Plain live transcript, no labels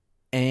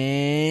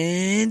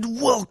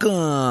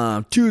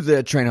Welcome to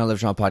the Train Hard Live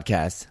Strong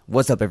podcast.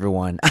 What's up,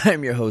 everyone?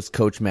 I'm your host,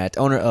 Coach Matt,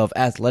 owner of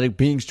Athletic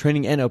Beings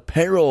Training and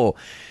Apparel.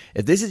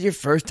 If this is your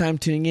first time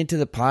tuning into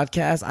the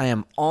podcast, I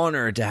am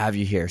honored to have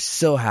you here.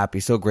 So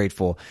happy, so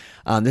grateful.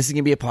 This is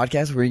going to be a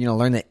podcast where you're going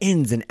to learn the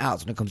ins and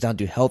outs when it comes down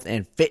to health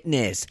and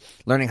fitness,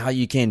 learning how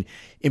you can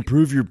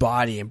improve your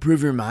body,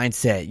 improve your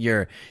mindset,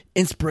 your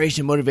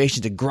inspiration,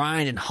 motivation to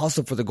grind and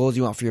hustle for the goals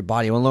you want for your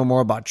body. You want to learn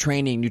more about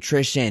training,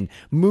 nutrition,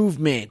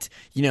 movement,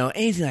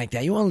 anything like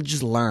that. You want to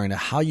just learn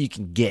how you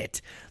can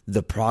get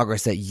the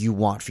progress that you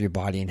want for your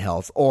body and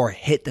health or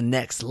hit the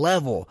next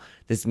level.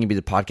 This is going to be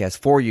the podcast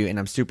for you, and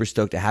I'm super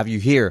stoked to have you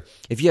here.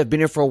 If you have been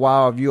here for a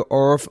while,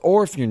 or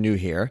if you're new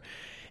here,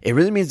 it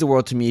really means the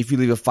world to me if you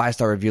leave a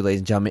 5-star review, ladies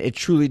and gentlemen. It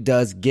truly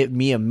does give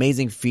me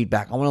amazing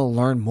feedback. I want to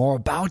learn more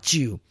about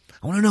you.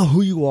 I want to know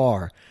who you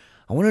are.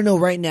 I want to know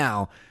right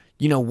now,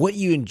 what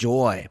you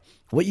enjoy,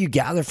 what you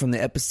gather from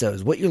the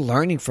episodes, what you're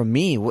learning from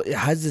me.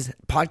 Has this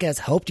podcast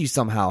helped you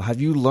somehow?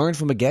 Have you learned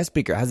from a guest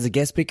speaker? Has the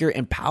guest speaker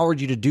empowered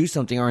you to do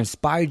something or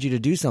inspired you to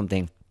do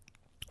something?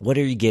 What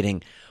are you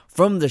getting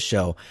from the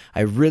show?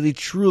 I really,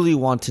 truly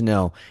want to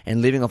know.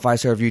 And leaving a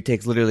 5-star review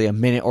takes literally a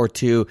minute or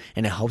two,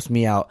 and it helps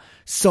me out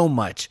so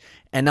much.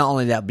 And not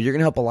only that, but you're going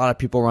to help a lot of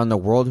people around the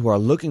world who are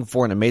looking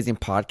for an amazing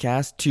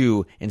podcast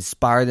to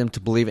inspire them to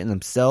believe in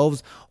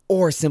themselves,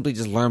 or simply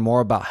just learn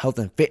more about health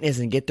and fitness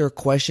and get their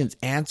questions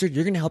answered.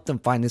 You're going to help them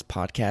find this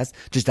podcast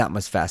just that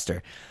much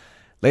faster.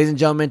 Ladies and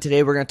gentlemen,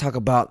 today we're going to talk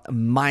about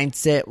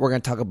mindset. We're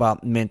going to talk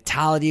about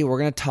mentality. We're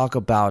going to talk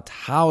about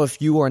how if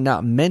you are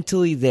not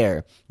mentally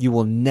there, you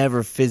will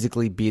never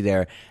physically be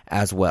there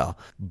as well.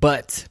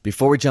 But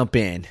before we jump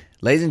in,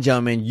 ladies and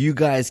gentlemen, you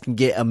guys can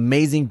get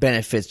amazing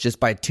benefits just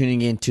by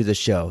tuning into the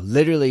show.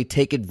 Literally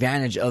take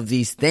advantage of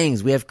these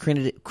things. We have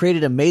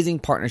created amazing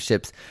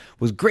partnerships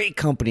with great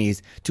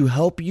companies to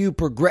help you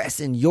progress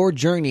in your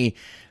journey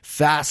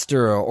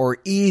faster or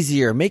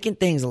easier, making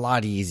things a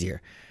lot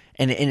easier.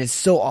 And it's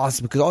so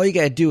awesome because all you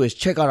got to do is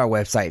check out our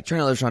website,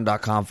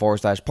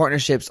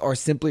 trainhardlivestrong.com/partnerships, or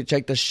simply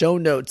check the show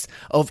notes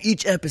of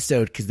each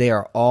episode because they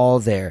are all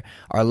there.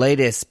 Our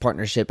latest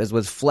partnership is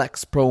with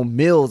Flex Pro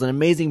Meals, an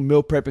amazing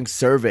meal prepping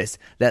service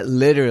that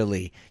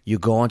literally you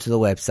go onto the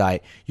website,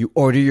 you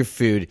order your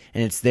food,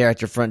 and it's there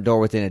at your front door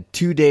within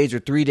 2 days or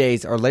 3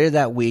 days or later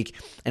that week.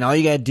 And all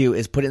you got to do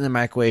is put it in the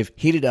microwave,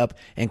 heat it up,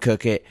 and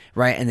cook it,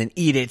 right? And then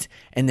eat it,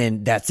 and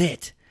then that's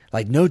it.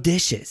 Like no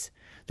dishes.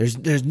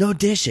 There's no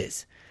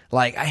dishes.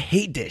 Like, I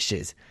hate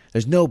dishes.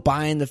 There's no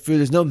buying the food.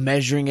 There's no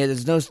measuring it.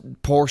 There's no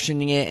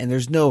portioning it. And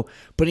there's no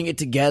putting it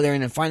together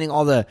and then finding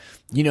all the,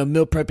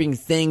 meal prepping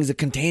things, the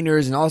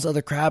containers and all this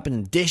other crap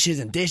and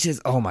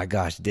dishes. Oh my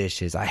gosh,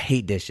 dishes. I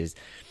hate dishes.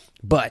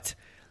 But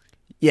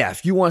yeah,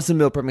 if you want some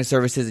meal prepping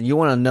services and you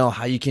want to know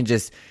how you can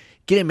just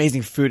get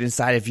amazing food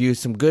inside of you,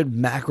 some good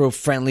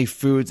macro-friendly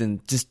foods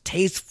and just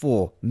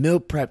tasteful meal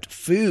prepped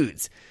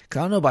foods. Because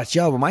I don't know about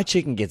y'all, but my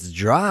chicken gets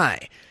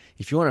dry.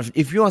 If you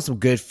want some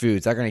good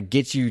foods that are going to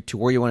get you to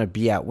where you want to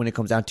be at when it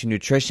comes down to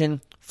nutrition,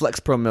 Flex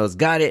Pro Meals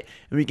got it,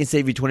 and we can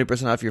save you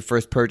 20% off your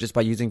first purchase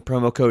by using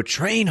promo code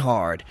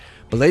TRAINHARD.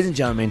 But ladies and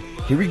gentlemen,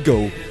 here we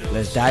go.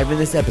 Let's dive in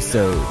this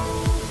episode.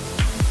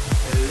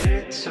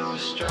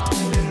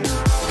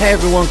 Hey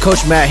everyone,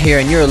 Coach Matt here,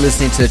 and you're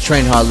listening to the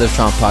Train Hard Live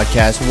Strong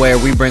podcast, where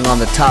we bring on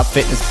the top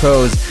fitness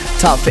pros,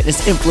 top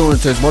fitness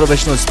influencers,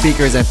 motivational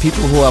speakers, and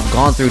people who have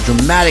gone through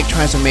dramatic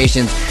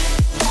transformations.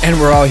 And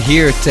we're all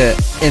here to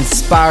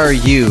inspire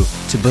you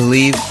to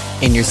believe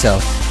in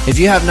yourself. If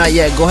you have not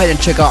yet, go ahead and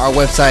check out our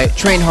website,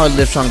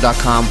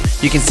 trainhardlivestrong.com.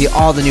 You can see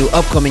all the new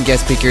upcoming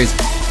guest speakers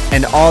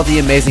and all the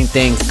amazing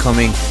things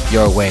coming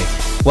your way.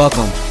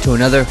 Welcome to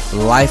another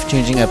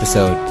life-changing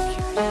episode.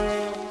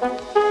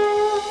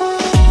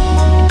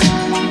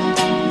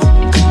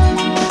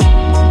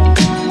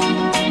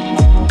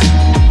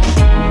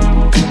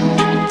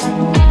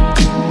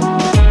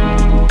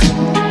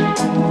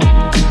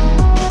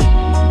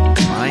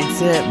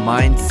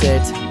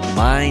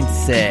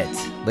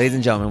 Mindset. Ladies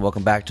and gentlemen,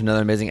 welcome back to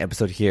another amazing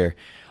episode here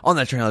on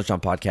the Train Hard Live Strong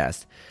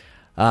podcast.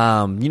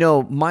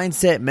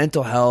 Mindset,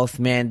 mental health,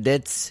 man,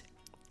 it's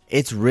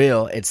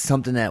real. It's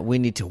something that we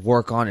need to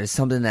work on. It's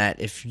something that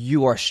if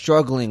you are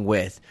struggling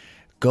with,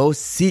 go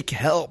seek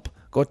help.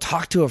 Go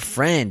talk to a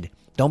friend.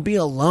 Don't be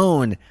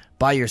alone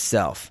by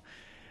yourself.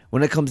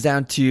 When it comes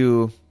down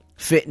to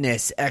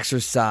fitness,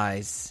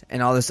 exercise,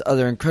 and all this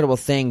other incredible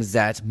things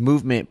that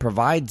movement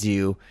provides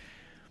you,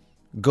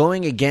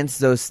 going against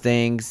those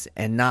things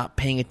and not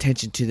paying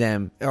attention to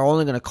them are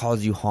only going to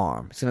cause you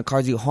harm. It's going to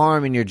cause you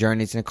harm in your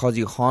journey. It's going to cause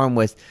you harm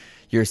with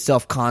your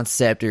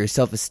self-concept or your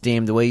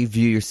self-esteem, the way you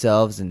view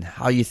yourselves and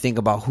how you think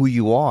about who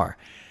you are.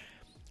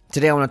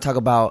 Today I want to talk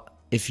about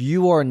if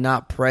you are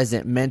not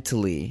present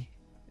mentally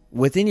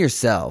within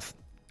yourself,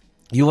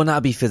 you will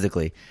not be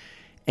physically.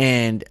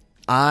 And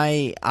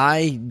I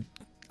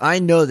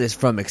know this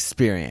from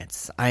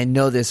experience. I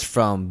know this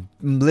from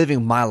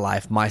living my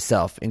life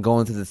myself and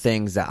going through the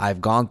things that I've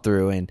gone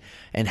through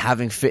and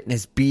having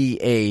fitness be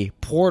a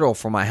portal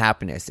for my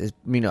happiness.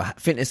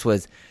 Fitness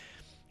was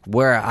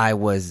where I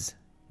was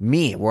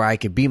me, where I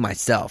could be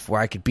myself, where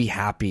I could be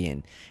happy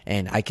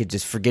and I could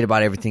just forget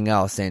about everything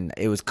else. And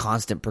it was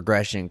constant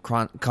progression,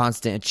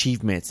 constant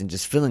achievements, and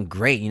just feeling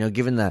great,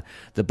 giving the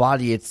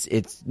body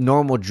its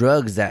normal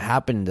drugs that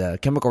happen, the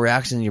chemical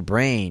reactions in your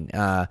brain.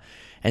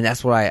 And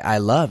that's what I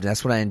loved.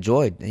 That's what I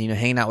enjoyed,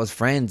 hanging out with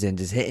friends and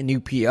just hitting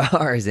new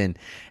PRs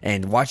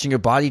and watching your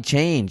body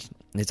change.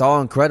 It's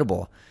all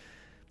incredible.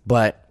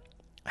 But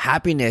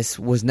happiness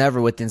was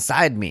never within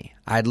inside me.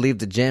 I'd leave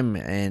the gym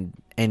and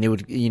it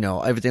would,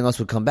 everything else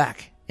would come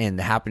back, and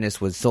the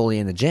happiness was solely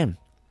in the gym.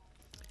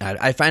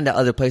 I find out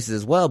other places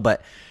as well,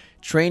 but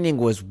training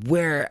was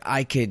where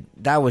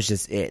that was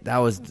just it. That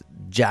was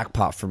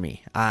jackpot for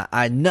me.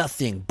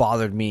 Nothing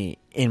bothered me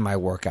in my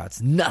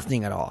workouts,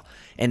 nothing at all.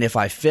 And if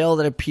I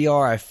failed at a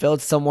PR, I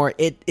failed somewhere,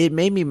 it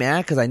made me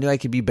mad because I knew I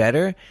could be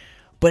better,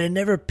 but it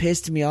never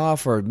pissed me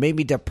off or made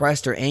me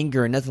depressed or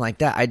angry or nothing like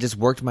that. I just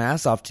worked my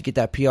ass off to get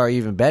that PR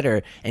even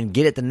better and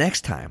get it the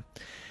next time.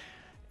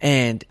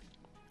 And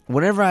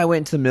whenever I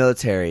went into the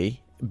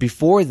military,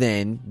 before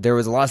then, there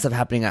was a lot of stuff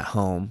happening at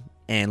home.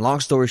 And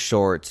long story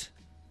short,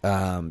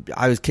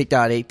 I was kicked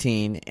out at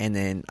 18, and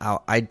then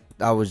I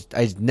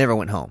never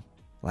went home.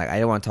 Like, I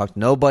didn't want to talk to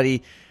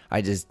nobody.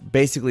 I just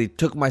basically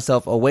took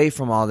myself away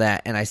from all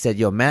that, and I said,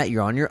 yo, Matt,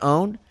 you're on your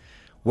own.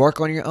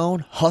 Work on your own.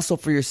 Hustle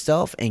for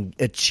yourself and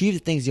achieve the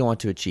things you want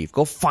to achieve.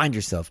 Go find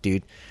yourself,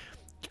 dude.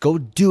 Go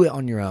do it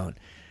on your own.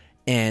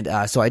 And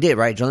so I did,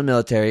 right? Joined the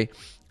military.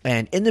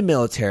 And in the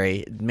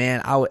military,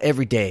 man,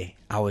 every day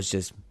I was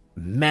just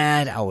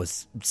mad. I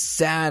was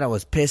sad. I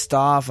was pissed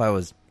off. I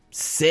was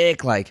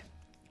sick. Like,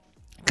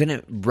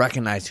 couldn't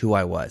recognize who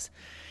I was.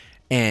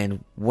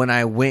 And when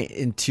I went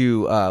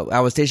into, I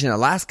was stationed in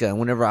Alaska, and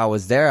whenever I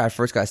was there, I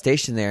first got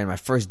stationed there, and my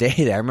first day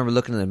there, I remember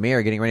looking in the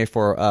mirror, getting ready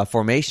for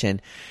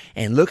formation,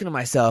 and looking at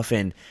myself,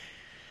 and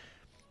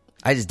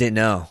I just didn't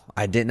know.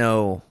 I didn't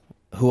know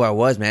who I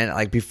was, man.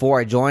 Like, before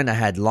I joined, I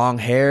had long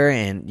hair,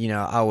 and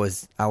I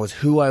was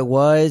who I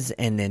was,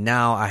 and then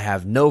now I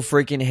have no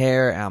freaking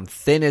hair. I'm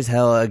thin as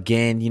hell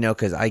again,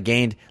 because I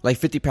gained like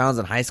 50 pounds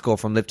in high school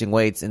from lifting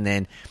weights, and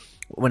then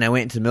when I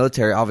went into the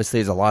military,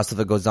 obviously there's a lot of stuff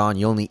that goes on.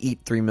 You only eat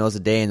 3 meals a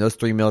day, and those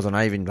 3 meals are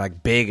not even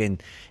like big,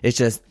 and it's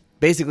just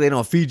basically they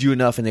don't feed you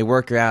enough and they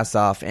work your ass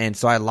off. And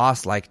so I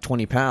lost like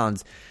 20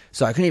 pounds,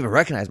 so I couldn't even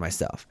recognize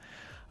myself.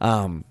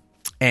 And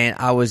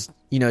I was,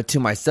 to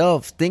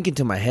myself, thinking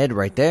to my head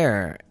right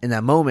there in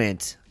that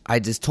moment, I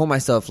just told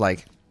myself,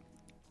 like,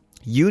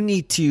 you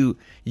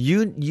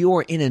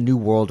are in a new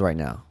world right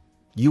now.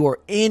 You are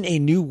in a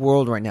new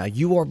world right now.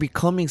 You are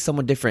becoming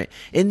someone different.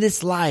 In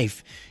this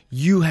life,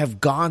 you have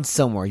gone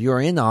somewhere. You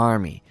are in the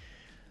army.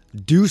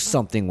 Do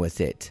something with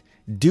it.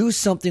 Do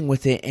something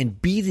with it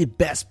and be the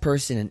best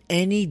person in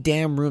any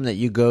damn room that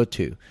you go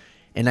to.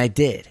 And I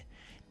did.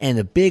 And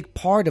a big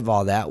part of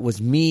all that was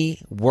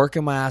me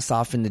working my ass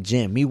off in the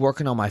gym. Me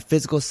working on my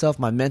physical self,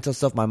 my mental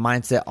self, my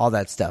mindset, all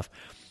that stuff.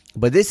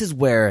 But this is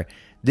where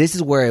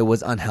it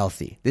was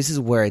unhealthy. This is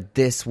where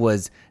this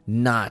was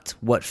not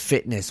what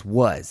fitness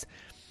was.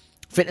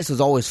 Fitness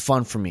was always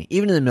fun for me.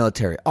 Even in the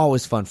military,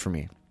 always fun for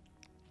me.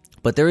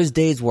 But there was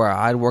days where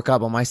I'd work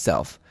out by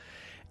myself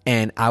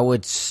and I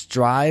would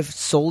strive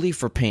solely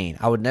for pain.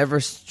 I would never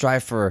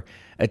strive for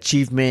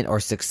achievement or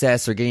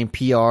success or getting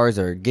PRs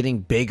or getting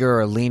bigger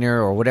or leaner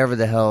or whatever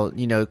the hell,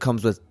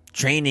 comes with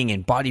training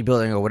and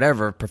bodybuilding or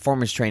whatever,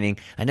 performance training.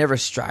 I never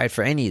strived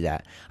for any of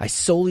that. I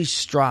solely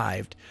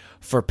strived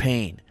for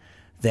pain,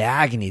 the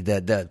agony,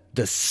 the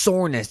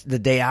soreness the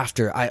day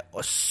after. I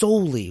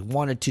solely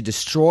wanted to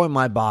destroy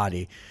my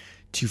body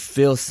to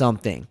feel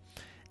something.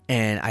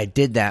 And I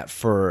did that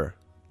for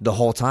the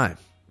whole time.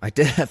 I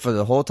did that for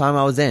the whole time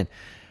I was in.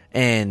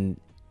 And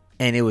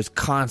it was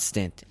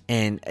constant.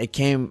 And I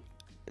came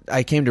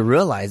to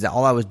realize that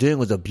all I was doing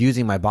was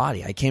abusing my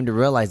body. I came to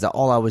realize that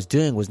all I was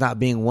doing was not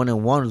being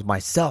one-on-one with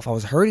myself. I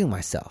was hurting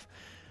myself.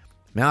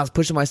 Man, I was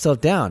pushing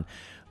myself down.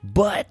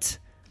 But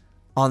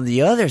on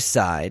the other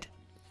side,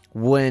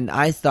 when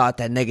I thought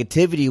that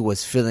negativity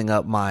was filling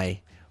up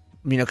my,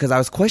 because I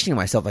was questioning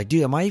myself, like,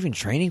 dude, am I even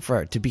training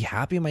to be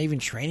happy? Am I even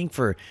training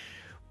for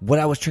what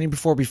I was training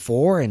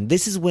before? And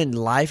this is when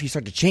life, you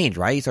start to change,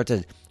 right? You start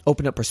to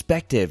open up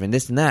perspective and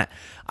this and that.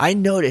 I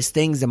noticed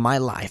things in my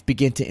life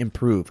begin to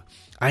improve.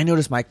 I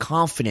noticed my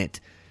confidence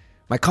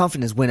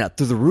went up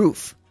through the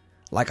roof.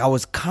 Like, I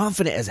was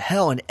confident as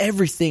hell in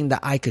everything that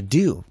I could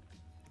do.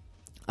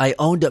 I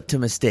owned up to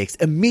mistakes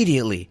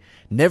immediately.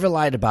 Never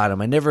lied about them.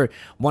 I never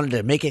wanted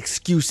to make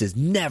excuses.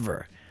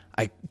 Never.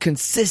 I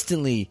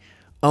consistently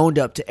owned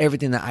up to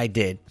everything that I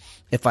did.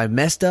 If I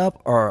messed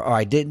up or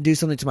I didn't do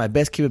something to my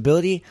best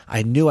capability,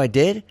 I knew I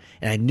did,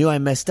 and I knew I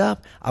messed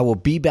up. I will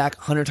be back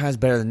 100 times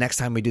better the next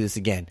time we do this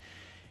again.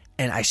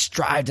 And I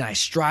strived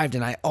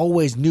and I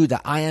always knew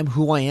that I am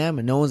who I am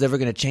and no one's ever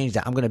going to change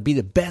that. I'm going to be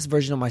the best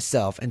version of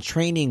myself. And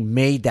training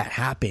made that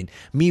happen.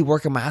 Me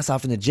working my ass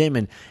off in the gym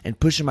and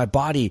pushing my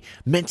body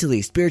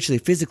mentally, spiritually,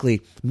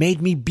 physically made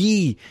me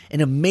be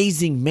an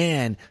amazing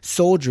man,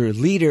 soldier,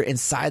 leader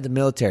inside the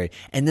military.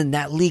 And then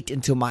that leaked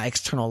into my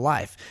external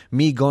life.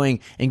 Me going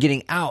and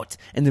getting out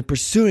and then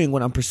pursuing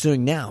what I'm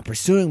pursuing now,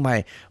 pursuing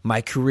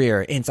my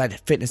career inside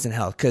fitness and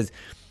health. Because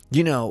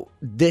you know,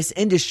 this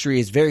industry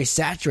is very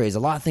saturated. There's a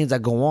lot of things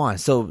that go on.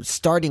 So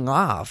starting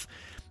off,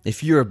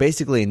 if you're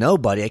basically a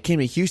nobody, I came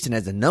to Houston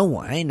as a no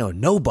one. I ain't know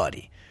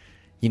nobody.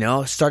 You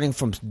know, starting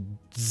from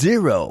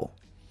zero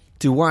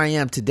to where I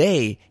am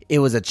today, it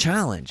was a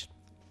challenge.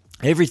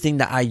 Everything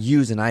that I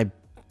use and I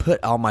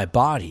put on my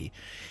body,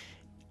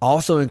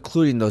 also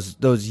including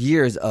those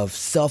years of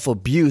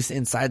self-abuse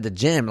inside the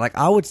gym. Like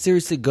I would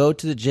seriously go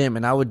to the gym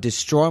and I would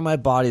destroy my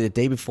body the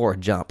day before a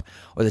jump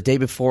or the day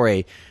before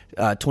a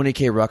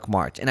 20K ruck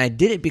march. And I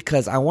did it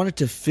because I wanted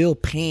to feel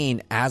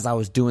pain as I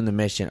was doing the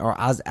mission or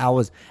as I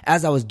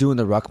was doing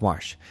the ruck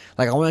march.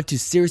 Like I wanted to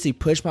seriously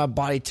push my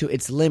body to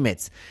its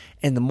limits.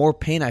 And the more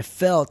pain I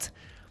felt,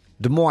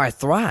 the more I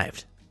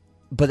thrived.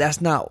 But that's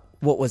not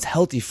what was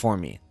healthy for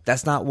me.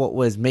 That's not what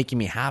was making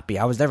me happy.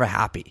 I was never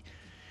happy.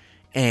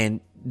 And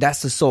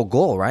that's the sole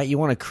goal, right? You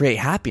want to create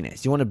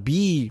happiness. You want to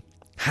be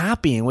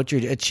happy in what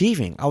you're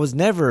achieving. I was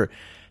never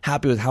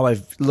happy with how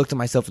I looked at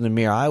myself in the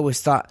mirror. I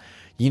always thought,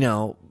 you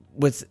know,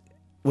 with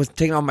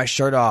taking all my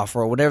shirt off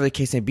or whatever the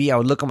case may be, I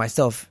would look at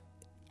myself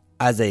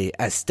as a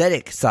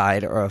aesthetic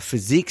side or a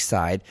physique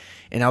side,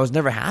 and I was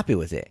never happy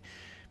with it.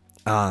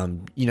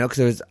 You know,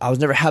 because I was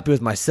never happy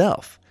with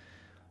myself.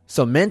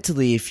 So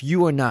mentally, if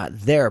you are not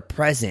there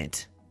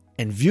present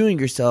and viewing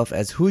yourself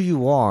as who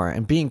you are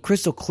and being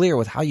crystal clear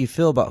with how you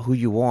feel about who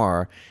you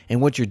are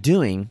and what you're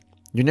doing,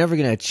 you're never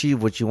going to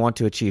achieve what you want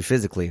to achieve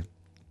physically.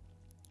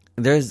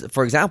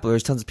 For example,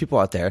 there's tons of people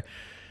out there,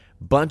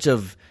 bunch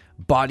of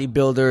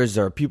bodybuilders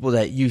or people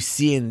that you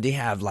see and they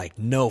have like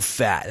no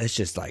fat. It's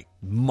just like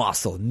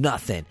muscle,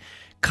 nothing.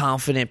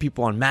 Confident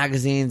people on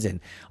magazines and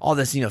all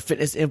this, you know,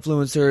 fitness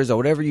influencers or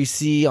whatever you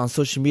see on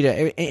social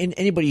media. And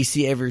anybody you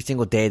see every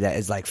single day that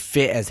is like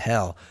fit as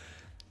hell.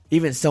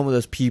 Even some of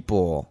those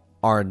people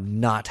are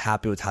not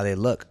happy with how they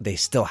look. They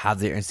still have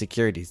their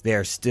insecurities. They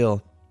are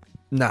still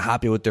not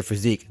happy with their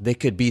physique. They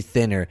could be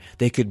thinner.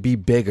 They could be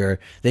bigger.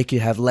 They could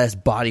have less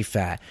body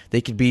fat.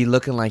 They could be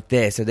looking like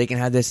this, or they can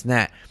have this and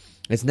that.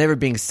 It's never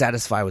being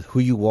satisfied with who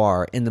you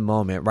are in the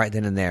moment, right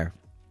then and there.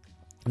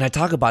 And I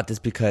talk about this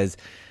because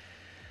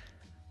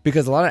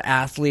a lot of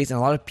athletes and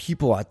a lot of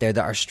people out there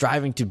that are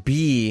striving to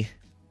be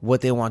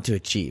what they want to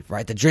achieve,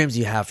 right? The dreams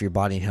you have for your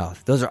body and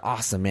health. Those are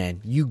awesome,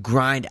 man. You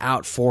grind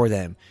out for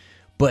them,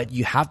 but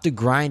you have to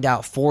grind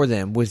out for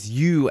them with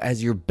you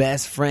as your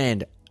best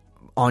friend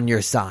on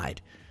your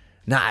side,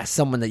 not as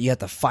someone that you have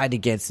to fight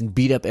against and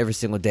beat up every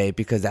single day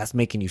because that's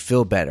making you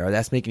feel better or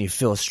that's making you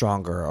feel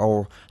stronger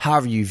or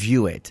however you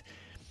view it.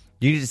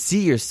 You need to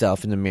see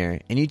yourself in the mirror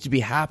and you need to be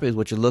happy with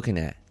what you're looking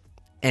at.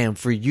 And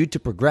for you to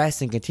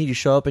progress and continue to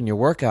show up in your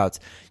workouts,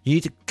 you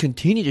need to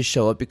continue to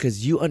show up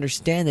because you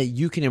understand that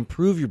you can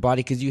improve your body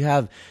because you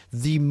have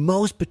the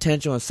most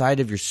potential inside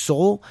of your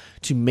soul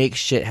to make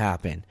shit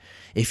happen.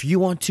 If you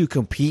want to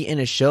compete in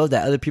a show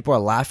that other people are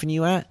laughing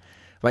you at,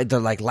 right? They're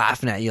like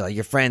laughing at you, like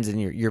your friends and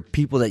your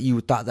people that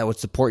you thought that would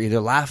support you. They're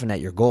laughing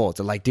at your goals.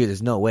 They're like, dude,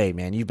 there's no way,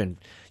 man. You've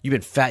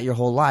been fat your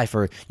whole life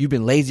or you've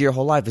been lazy your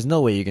whole life. There's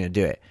no way you're going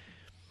to do it.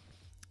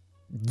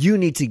 You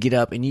need to get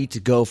up and you need to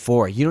go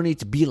for it. You don't need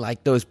to be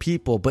like those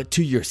people, but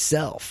to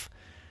yourself.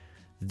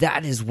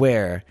 That is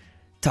where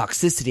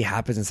toxicity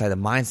happens inside the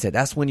mindset.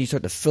 That's when you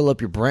start to fill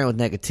up your brain with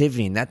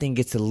negativity and that thing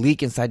gets to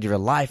leak inside your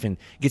life and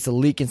gets to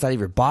leak inside of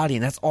your body,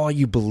 and that's all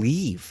you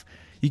believe.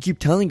 You keep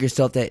telling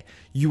yourself that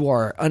you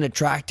are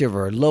unattractive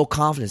or low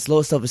confidence,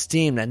 low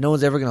self-esteem, that no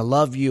one's ever going to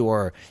love you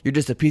or you're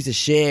just a piece of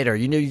shit or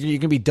you know you're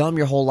going to be dumb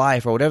your whole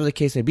life or whatever the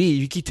case may be.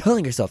 You keep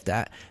telling yourself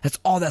that. That's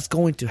all that's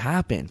going to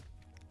happen.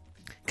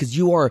 Because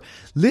you are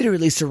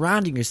literally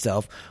surrounding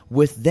yourself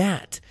with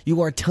that.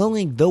 You are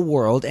telling the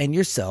world and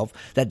yourself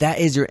that that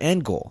is your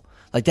end goal.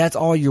 Like that's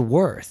all you're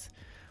worth.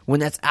 When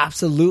that's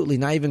absolutely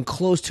not even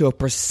close to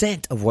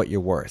 1% of what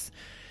you're worth.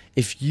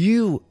 If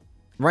you,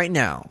 right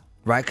now,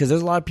 right? Because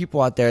there's a lot of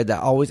people out there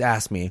that always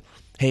ask me,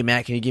 hey,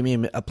 Matt, can you give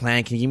me a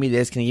plan? Can you give me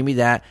this? Can you give me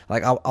that?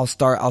 Like I'll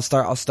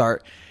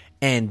start.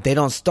 And they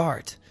don't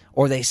start.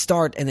 Or they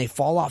start and they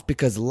fall off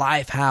because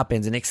life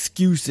happens and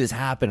excuses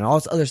happen and all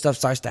this other stuff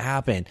starts to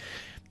happen.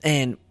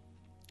 And,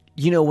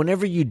 you know,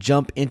 whenever you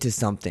jump into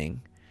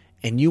something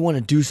and you want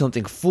to do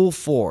something full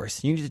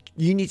force, you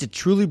need to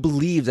truly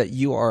believe that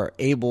you are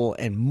able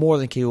and more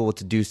than capable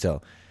to do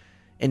so.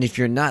 And if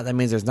you're not, that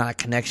means there's not a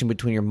connection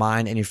between your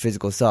mind and your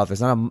physical self.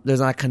 There's not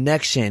a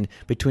connection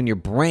between your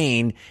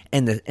brain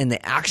and the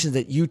actions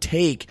that you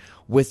take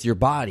with your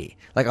body.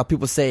 Like how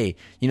people say,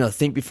 you know,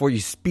 think before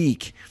you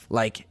speak.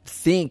 Like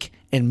think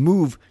and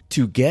move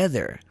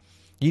together.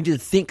 You need to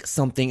think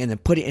something and then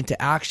put it into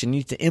action. You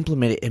need to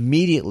implement it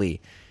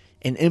immediately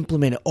and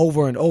implement it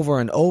over and over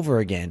and over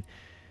again.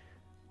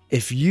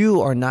 If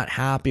you are not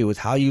happy with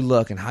how you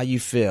look and how you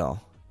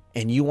feel,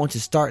 and you want to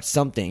start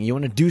something, you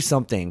want to do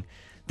something,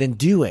 then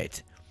do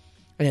it.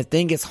 And if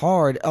things gets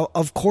hard,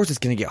 of course it's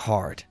going to get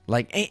hard.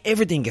 Like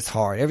everything gets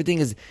hard.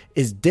 Everything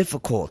is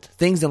difficult.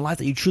 Things in life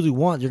that you truly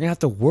want, you're going to have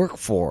to work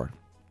for.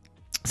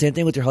 Same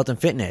thing with your health and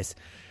fitness.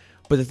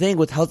 But the thing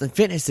with health and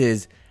fitness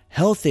is,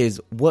 health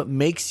is what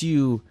gives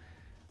you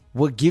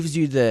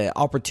the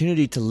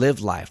opportunity to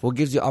live life, what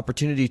gives you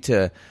opportunity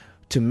to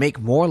make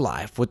more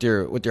life with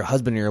your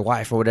husband or your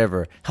wife or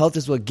whatever. Health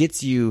is what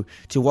gets you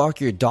to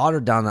walk your daughter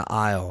down the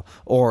aisle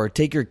or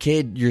take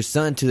your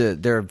son to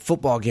their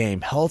football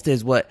game. Health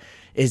is what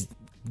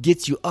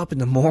gets you up in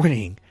the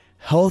morning.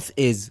 Health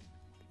is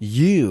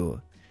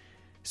you.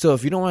 So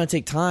if you don't want to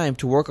take time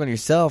to work on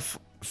yourself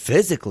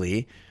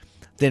physically,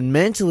 then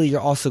mentally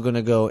you're also going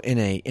to go in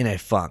a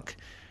funk,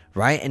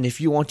 right? And if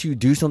you want to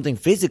do something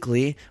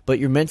physically, but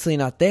you're mentally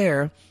not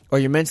there, or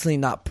you're mentally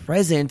not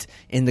present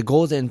in the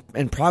goals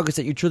and progress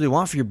that you truly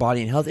want for your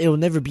body and health, it will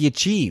never be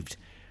achieved.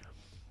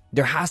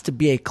 There has to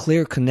be a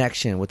clear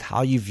connection with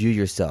how you view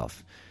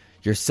yourself,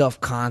 your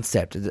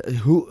self-concept.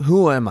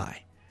 Who am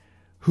I?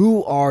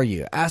 Who are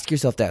you? Ask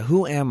yourself that.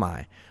 Who am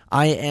I?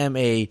 I am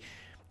a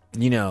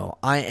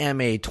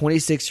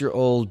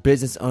 26-year-old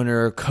business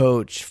owner,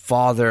 coach,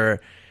 father,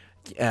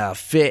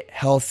 fit,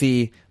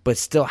 healthy, but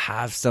still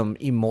have some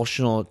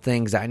emotional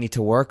things that I need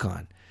to work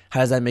on. How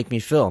does that make me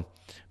feel?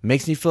 I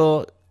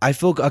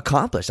feel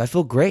accomplished. I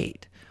feel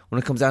great. When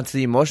it comes down to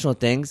the emotional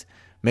things,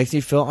 makes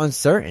me feel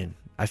uncertain.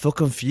 I feel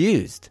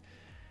confused.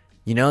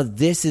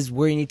 This is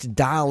where you need to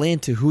dial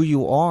into who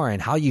you are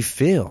and how you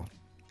feel.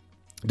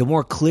 The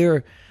more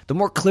clearer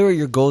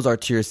your goals are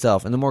to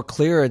yourself, and the more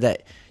clearer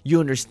that you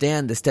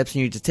understand the steps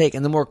you need to take,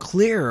 and the more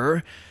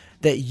clearer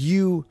that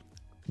you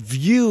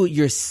view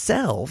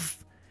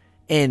yourself,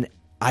 and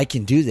I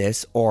can do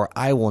this, or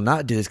I will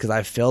not do this because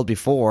I've failed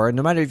before.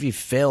 No matter if you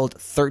failed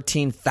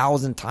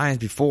 13,000 times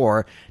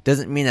before,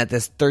 doesn't mean that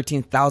this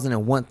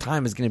 13,001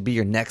 time is going to be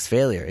your next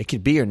failure. It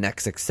could be your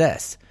next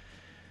success.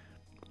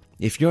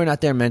 If you're not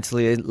there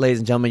mentally, ladies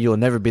and gentlemen, you will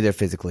never be there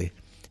physically.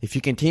 If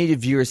you continue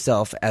to view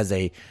yourself as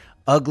a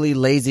ugly,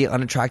 lazy,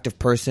 unattractive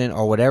person,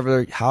 or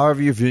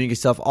however you're viewing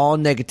yourself, all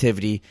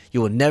negativity, you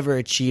will never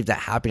achieve that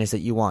happiness that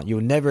you want. You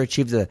will never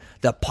achieve the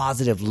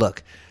positive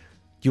look.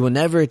 You will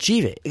never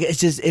achieve it.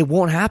 It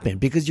won't happen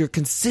because you're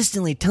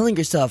consistently telling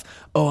yourself,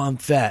 oh, I'm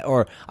fat,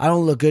 or I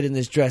don't look good in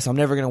this dress, I'm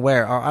never going to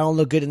wear it, or I don't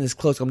look good in this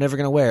clothes, I'm never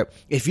going to wear it.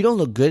 If you don't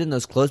look good in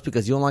those clothes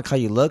because you don't like how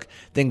you look,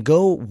 then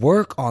go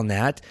work on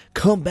that,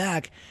 come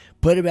back,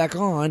 put it back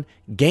on,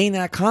 gain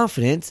that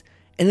confidence,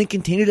 and then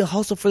continue to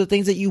hustle for the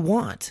things that you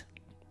want.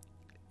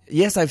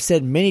 Yes, I've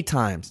said many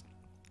times,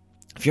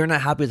 if you're not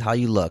happy with how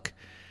you look,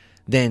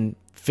 then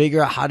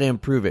figure out how to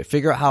improve it.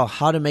 Figure out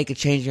how to make a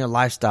change in your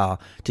lifestyle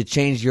to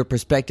change your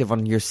perspective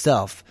on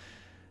yourself.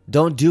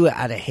 Don't do it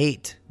out of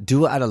hate.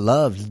 Do it out of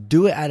love.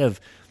 Do it out of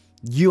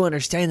you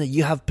understanding that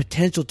you have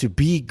potential to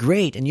be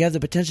great and you have the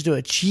potential to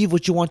achieve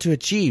what you want to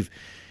achieve.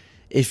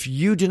 If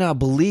you do not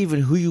believe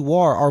in who you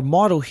are, our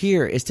motto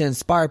here is to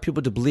inspire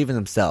people to believe in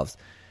themselves.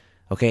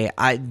 Okay,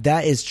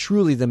 that is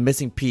truly the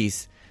missing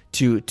piece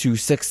to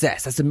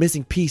success. That's the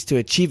missing piece to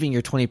achieving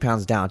your 20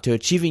 pounds down, to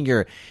achieving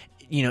your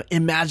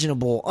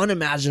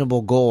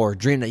unimaginable goal or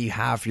dream that you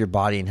have for your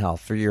body and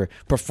health, for your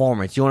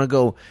performance. You want to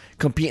go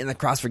compete in the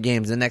CrossFit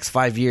Games in the next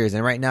 5 years,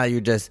 and right now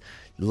you're just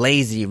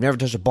lazy. You've never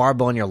touched a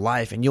barbell in your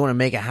life, and you want to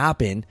make it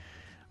happen,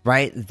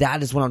 right?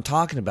 That is what I'm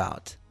talking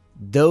about.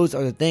 Those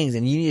are the things,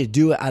 and you need to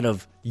do it out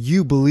of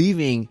you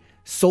believing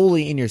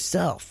solely in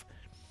yourself,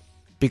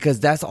 because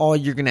that's all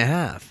you're going to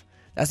have.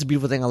 That's the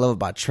beautiful thing I love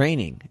about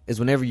training, is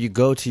whenever you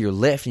go to your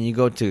lift and you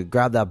go to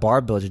grab that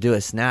barbell to do a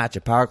snatch,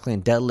 a power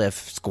clean,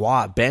 deadlift,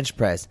 squat, bench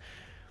press.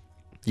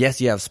 Yes,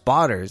 you have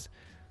spotters,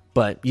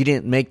 but you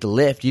didn't make the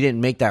lift. You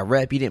didn't make that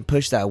rep. You didn't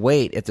push that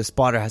weight if the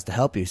spotter has to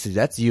help you. So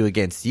that's you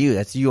against you.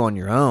 That's you on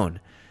your own.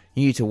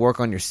 You need to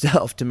work on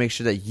yourself to make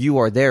sure that you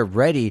are there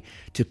ready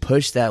to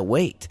push that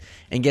weight.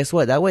 And guess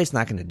what? That weight's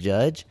not going to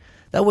judge.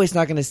 That way it's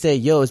not going to say,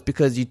 yo, it's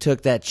because you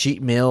took that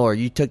cheat meal, or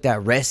you took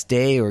that rest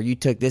day, or you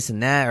took this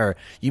and that, or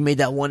you made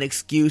that one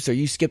excuse, or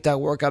you skipped that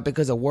workout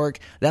because of work.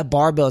 That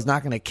barbell is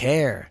not going to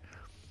care.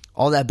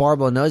 All that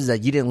barbell knows is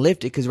that you didn't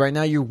lift it because right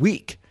now you're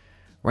weak.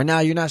 Right now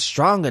you're not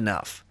strong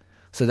enough.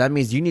 So that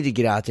means you need to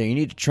get out there. You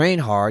need to train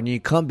hard, and you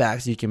need to come back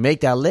so you can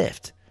make that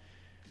lift.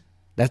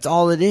 That's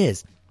all it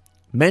is.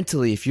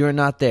 Mentally, if you're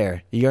not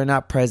there, you're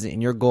not present in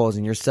your goals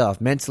and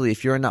yourself. Mentally,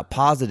 if you're not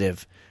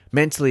positive,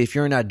 mentally, if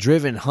you're not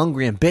driven,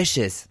 hungry,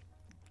 ambitious,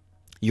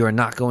 you are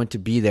not going to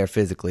be there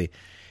physically.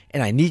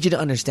 And I need you to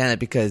understand it,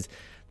 because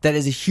that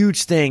is a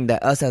huge thing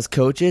that us as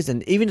coaches,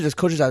 and even if there's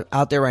coaches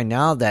out there right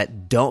now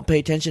that don't pay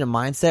attention to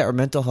mindset or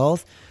mental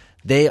health,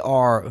 they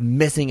are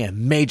missing a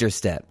major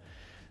step,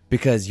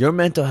 because your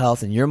mental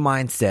health and your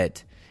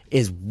mindset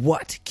is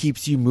what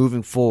keeps you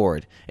moving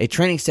forward. A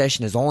training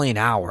session is only an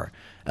hour.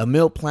 A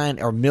meal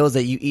plan or meals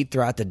that you eat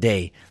throughout the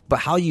day, but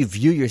how you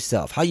view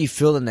yourself, how you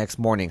feel the next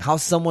morning, how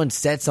someone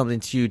said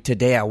something to you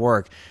today at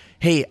work,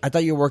 hey, I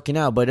thought you were working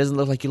out, but it doesn't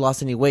look like you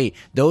lost any weight.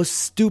 Those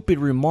stupid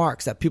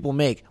remarks that people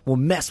make will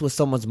mess with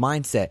someone's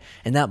mindset.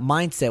 And that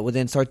mindset will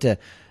then start to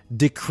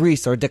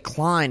decrease or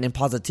decline in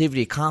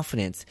positivity,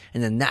 confidence.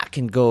 And then that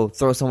can go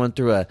throw someone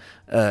through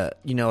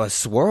a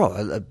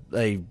swirl,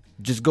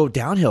 just go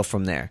downhill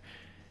from there.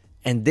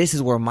 And this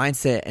is where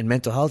mindset and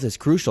mental health is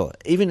crucial.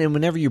 Even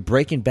whenever you're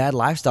breaking bad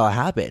lifestyle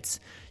habits,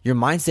 your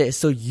mindset is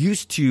so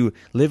used to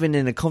living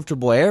in a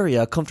comfortable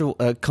area, a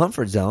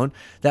comfort zone,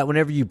 that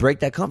whenever you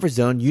break that comfort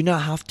zone, you now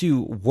have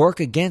to work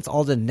against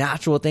all the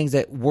natural things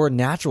that were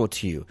natural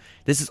to you.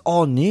 This is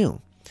all new.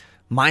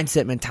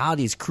 Mindset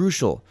mentality is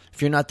crucial.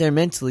 If you're not there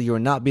mentally, you will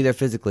not be there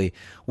physically,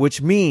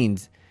 which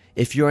means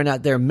if you're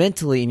not there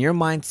mentally in your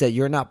mindset,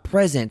 you're not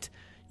present,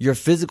 your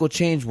physical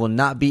change will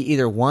not be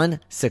either one,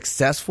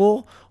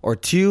 successful, or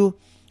two,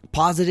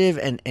 positive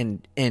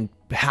and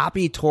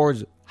happy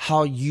towards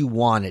how you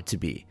want it to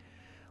be.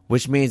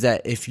 Which means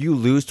that if you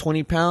lose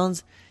 20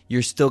 pounds,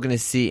 you're still going to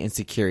see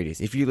insecurities.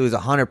 If you lose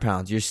 100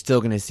 pounds, you're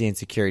still going to see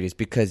insecurities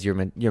because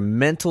your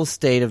mental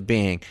state of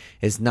being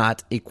is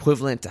not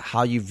equivalent to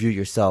how you view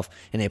yourself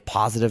in a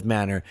positive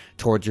manner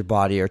towards your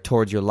body or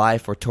towards your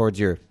life or towards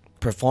your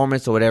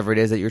performance or whatever it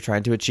is that you're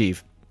trying to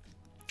achieve.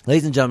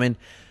 Ladies and gentlemen,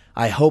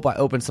 I hope I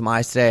opened some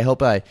eyes today. I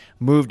hope I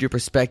moved your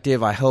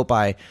perspective. I hope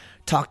I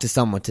talked to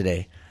someone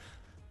today.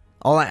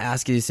 All I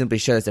ask you is simply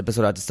share this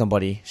episode out to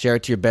somebody. Share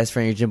it to your best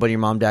friend, your gym buddy, your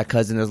mom, dad,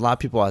 cousin. There's a lot of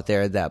people out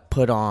there that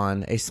put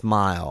on a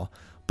smile,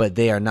 but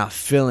they are not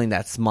feeling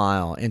that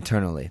smile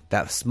internally.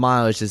 That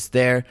smile is just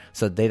there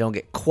so they don't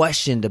get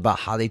questioned about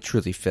how they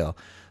truly feel.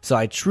 So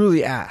I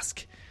truly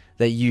ask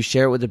that you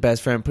share it with a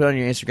best friend, put it on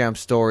your Instagram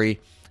story,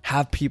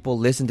 have people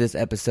listen to this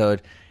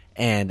episode.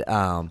 And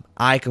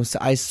I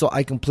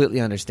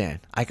completely understand.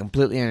 I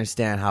completely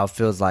understand how it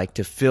feels like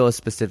to feel a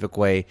specific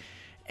way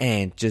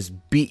and just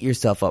beat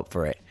yourself up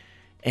for it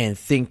and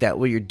think that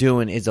what you're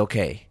doing is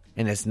okay,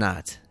 and it's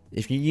not.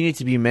 If you need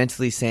to be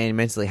mentally sane,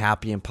 mentally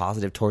happy, and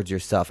positive towards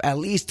yourself, at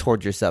least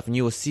towards yourself, and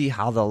you will see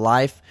how the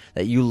life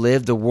that you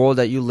live, the world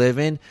that you live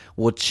in,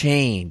 will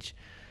change.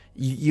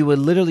 You would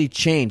literally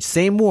change.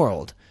 Same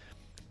world,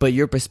 but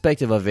your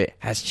perspective of it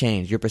has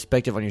changed. Your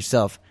perspective on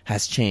yourself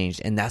has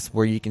changed. And that's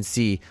where you can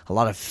see a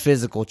lot of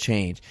physical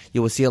change.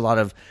 You will see a lot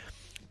of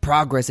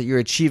progress that you're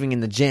achieving in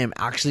the gym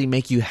actually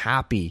make you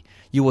happy.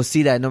 You will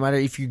see that no matter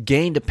if you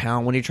gained a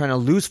pound when you're trying to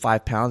lose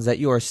 5 pounds, that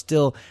you are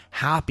still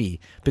happy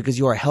because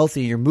you are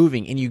healthy, you're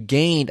moving, and you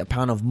gained a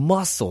pound of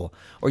muscle,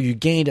 or you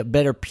gained a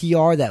better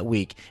PR that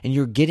week, and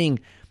you're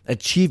getting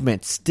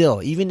achievement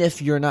still. Even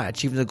if you're not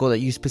achieving the goal that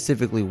you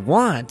specifically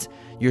want,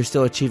 you're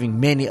still achieving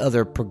many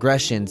other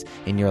progressions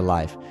in your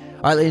life.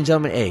 All right, ladies and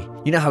gentlemen, hey,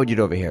 you know how we do it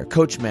over here.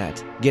 Coach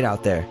Matt, get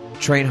out there,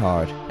 train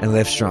hard, and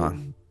live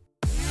strong.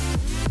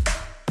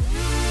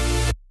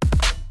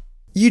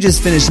 You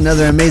just finished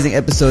another amazing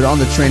episode on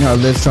the Train Hard,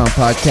 Live Strong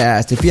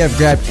podcast. If you have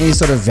grabbed any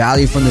sort of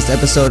value from this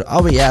episode,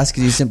 all we ask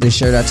is you simply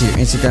share it out to your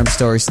Instagram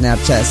story,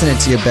 Snapchat, send it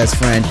to your best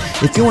friend.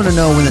 If you want to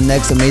know when the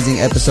next amazing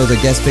episodes or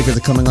guest speakers are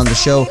coming on the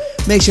show,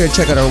 make sure to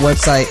check out our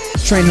website,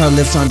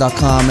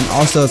 trainhardlivestrong.com. And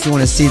also, if you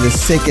want to see the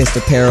sickest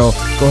apparel,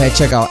 go ahead and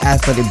check out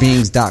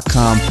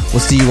athleticbeings.com. We'll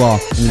see you all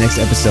in the next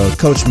episode.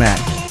 Coach Matt,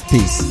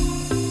 peace.